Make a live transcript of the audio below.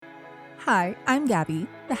Hi, I'm Gabby,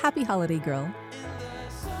 the happy holiday girl.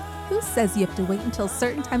 Who says you have to wait until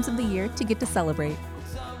certain times of the year to get to celebrate?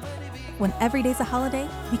 When every day's a holiday,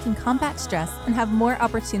 we can combat stress and have more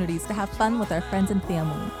opportunities to have fun with our friends and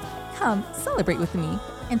family. Come, celebrate with me,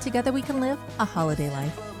 and together we can live a holiday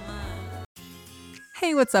life.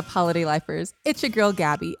 Hey, what's up, holiday lifers? It's your girl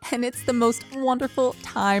Gabby, and it's the most wonderful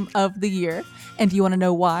time of the year. And do you want to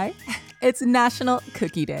know why? It's National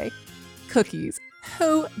Cookie Day. Cookies.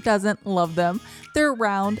 Who doesn't love them? They're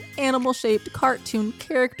round, animal-shaped, cartoon,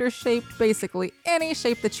 character-shaped, basically any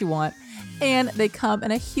shape that you want. And they come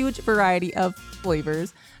in a huge variety of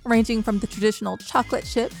flavors, ranging from the traditional chocolate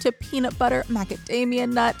chip to peanut butter, macadamia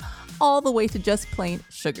nut, all the way to just plain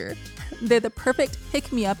sugar. They're the perfect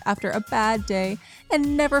pick-me-up after a bad day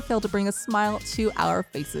and never fail to bring a smile to our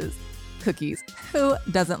faces. Cookies. Who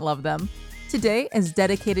doesn't love them? Today is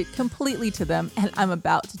dedicated completely to them, and I'm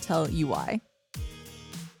about to tell you why.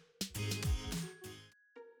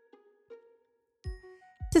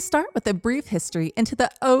 To start with a brief history into the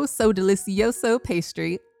oh-so-delicioso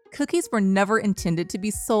pastry, cookies were never intended to be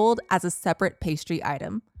sold as a separate pastry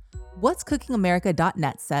item.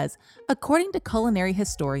 What'sCookingAmerica.net says, according to culinary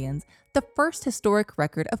historians, the first historic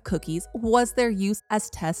record of cookies was their use as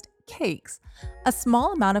test cakes. A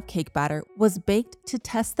small amount of cake batter was baked to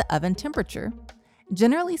test the oven temperature.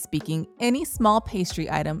 Generally speaking, any small pastry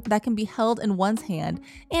item that can be held in one's hand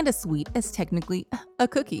and a sweet is technically a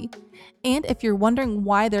cookie. And if you're wondering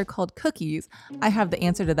why they're called cookies, I have the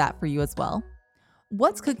answer to that for you as well.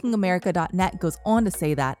 What'sCookingAmerica.net goes on to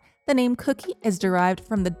say that the name cookie is derived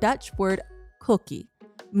from the Dutch word koekje,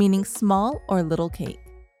 meaning small or little cake.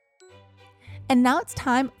 And now it's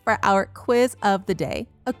time for our quiz of the day.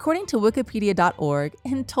 According to Wikipedia.org,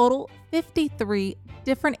 in total, 53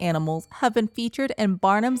 different animals have been featured in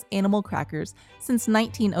Barnum's Animal Crackers since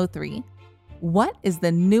 1903. What is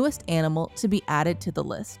the newest animal to be added to the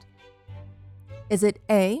list? Is it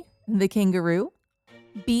A, the kangaroo,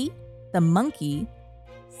 B, the monkey,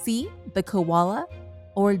 C, the koala,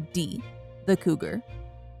 or D, the cougar?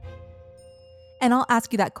 And I'll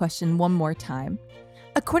ask you that question one more time.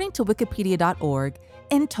 According to Wikipedia.org,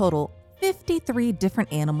 in total, 53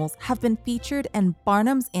 different animals have been featured in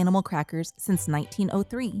Barnum's Animal Crackers since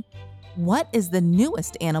 1903. What is the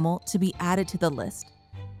newest animal to be added to the list?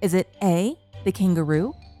 Is it A, the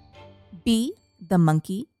kangaroo, B, the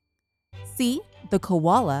monkey, C, the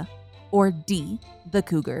koala, or D, the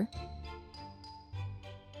cougar?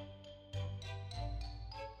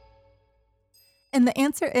 And the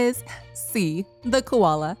answer is C, the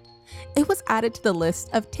koala. It was added to the list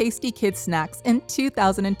of tasty kid snacks in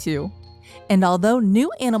 2002. And although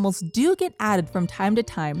new animals do get added from time to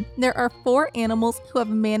time, there are 4 animals who have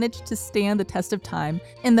managed to stand the test of time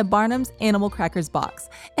in the Barnum's Animal Crackers box,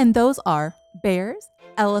 and those are bears,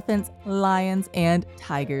 elephants, lions, and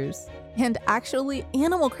tigers. And actually,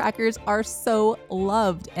 animal crackers are so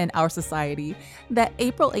loved in our society that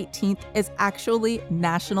April 18th is actually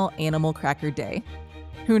National Animal Cracker Day.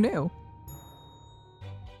 Who knew?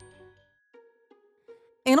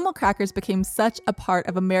 Animal crackers became such a part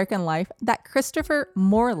of American life that Christopher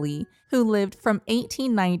Morley, who lived from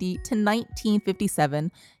 1890 to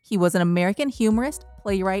 1957, he was an American humorist,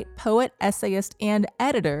 playwright, poet, essayist, and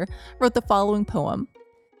editor, wrote the following poem,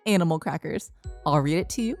 Animal Crackers. I'll read it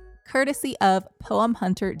to you, courtesy of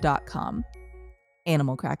poemhunter.com.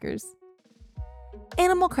 Animal crackers.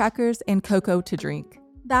 Animal crackers and cocoa to drink.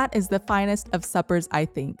 That is the finest of suppers, I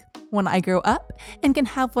think. When I grow up and can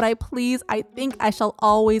have what I please, I think I shall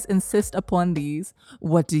always insist upon these.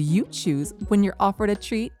 What do you choose when you're offered a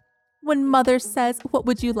treat? When mother says, what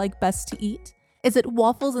would you like best to eat? Is it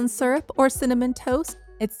waffles and syrup or cinnamon toast?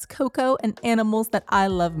 It's cocoa and animals that I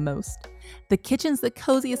love most. The kitchen's the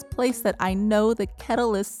coziest place that I know. The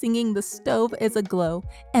kettle is singing, the stove is aglow.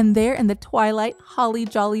 And there in the twilight, holly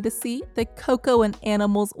jolly to see, the cocoa and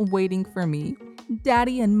animals waiting for me.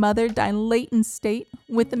 Daddy and mother dine late in state,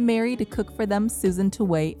 with Mary to cook for them, Susan to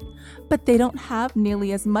wait. But they don't have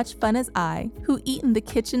nearly as much fun as I, who eat in the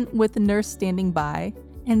kitchen with nurse standing by.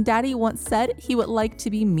 And Daddy once said he would like to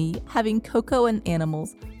be me, having cocoa and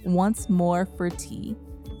animals once more for tea.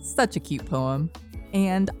 Such a cute poem.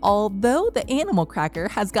 And although the animal cracker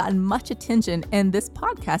has gotten much attention in this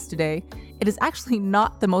podcast today, it is actually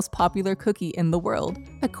not the most popular cookie in the world.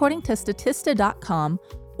 According to Statista.com,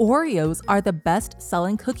 Oreos are the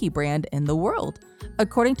best-selling cookie brand in the world,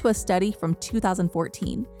 according to a study from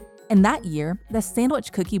 2014. In that year, the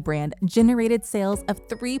sandwich cookie brand generated sales of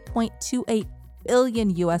 $3.28 billion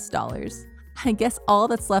US. I guess all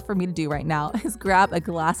that's left for me to do right now is grab a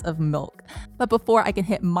glass of milk. But before I can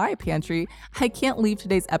hit my pantry, I can't leave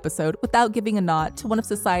today's episode without giving a nod to one of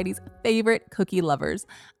society's favorite cookie lovers.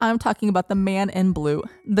 I'm talking about the man in blue,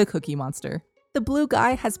 the Cookie Monster. The blue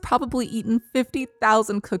guy has probably eaten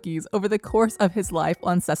 50,000 cookies over the course of his life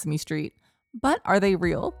on Sesame Street. But are they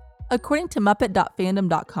real? According to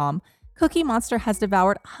Muppet.fandom.com, Cookie Monster has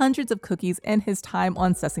devoured hundreds of cookies in his time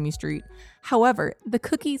on Sesame Street. However, the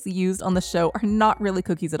cookies used on the show are not really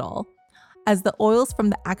cookies at all, as the oils from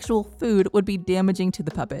the actual food would be damaging to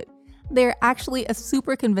the puppet. They're actually a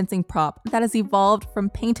super convincing prop that has evolved from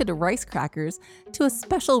painted rice crackers to a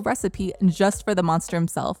special recipe just for the monster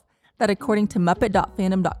himself, that according to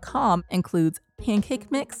Muppet.fandom.com includes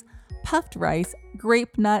pancake mix, puffed rice,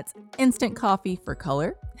 grape nuts, instant coffee for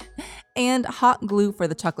color, and hot glue for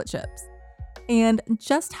the chocolate chips. And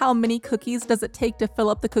just how many cookies does it take to fill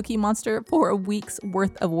up the Cookie Monster for a week's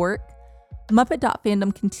worth of work?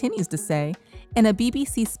 Muppet.fandom continues to say, in a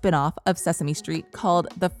BBC spin-off of Sesame Street called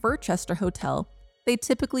The Furchester Hotel, they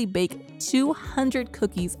typically bake 200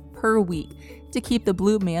 cookies per week to keep the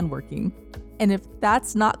blue man working. And if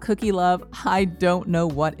that's not cookie love, I don't know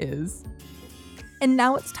what is. And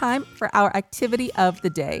now it's time for our activity of the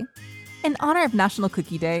day. In honor of National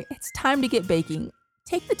Cookie Day, it's time to get baking.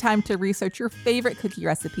 Take the time to research your favorite cookie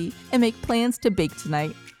recipe and make plans to bake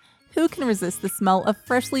tonight. Who can resist the smell of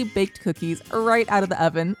freshly baked cookies right out of the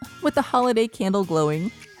oven with the holiday candle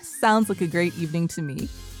glowing? Sounds like a great evening to me.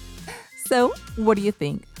 So, what do you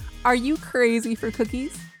think? Are you crazy for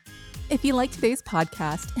cookies? If you like today's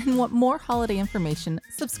podcast and want more holiday information,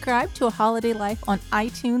 subscribe to A Holiday Life on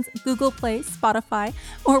iTunes, Google Play, Spotify,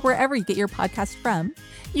 or wherever you get your podcast from.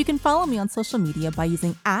 You can follow me on social media by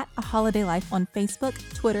using @AHolidayLife on Facebook,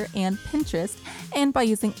 Twitter, and Pinterest, and by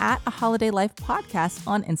using @AHolidayLife Podcast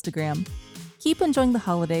on Instagram. Keep enjoying the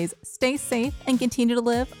holidays, stay safe, and continue to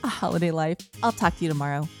live a holiday life. I'll talk to you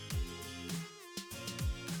tomorrow.